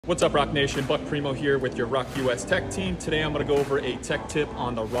What's up, ROQ Nation? Buck Premo here with your ROQ US tech team. Today I'm going to go over a tech tip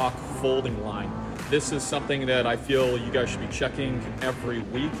on the ROQ folding line. This is something that I feel you guys should be checking every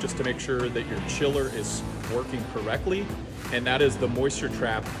week just to make sure that your chiller is working correctly, and that is the moisture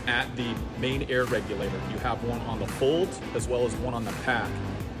trap at the main air regulator. You have one on the fold as well as one on the pack.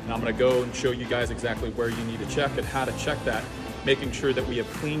 And I'm going to go and show you guys exactly where you need to check and how to check that, making sure that we have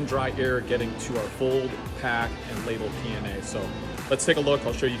clean, dry air getting to our fold, pack, and label PNA. So let's take a look.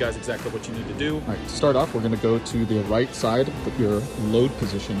 I'll show you guys exactly what you need to do. All right, to start off, we're going to go to the right side of your load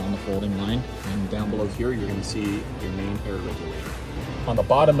position on the folding line. And down below here, you're going to see your main air regulator. On the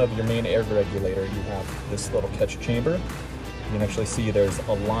bottom of your main air regulator, you have this little catch chamber. You can actually see there's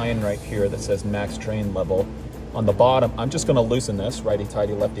a line right here that says max drain level. On the bottom, I'm just going to loosen this,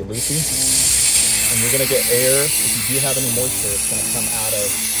 righty-tighty, lefty-loosey. And you're going to get air. If you do have any moisture, it's going to come out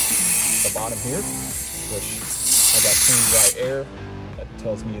of the bottom here, which I got clean, dry air. That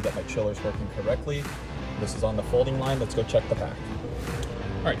tells me that my chiller's working correctly. This is on the folding line. Let's go check the pack.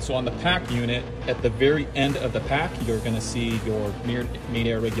 All right, so on the pack unit, at the very end of the pack, you're going to see your main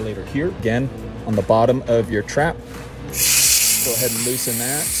air regulator here. Again, on the bottom of your trap. Go ahead and loosen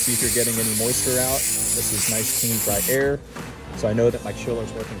that, see if you're getting any moisture out. This is nice, clean, dry air. So I know that my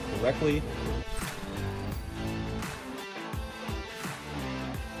chiller's working correctly.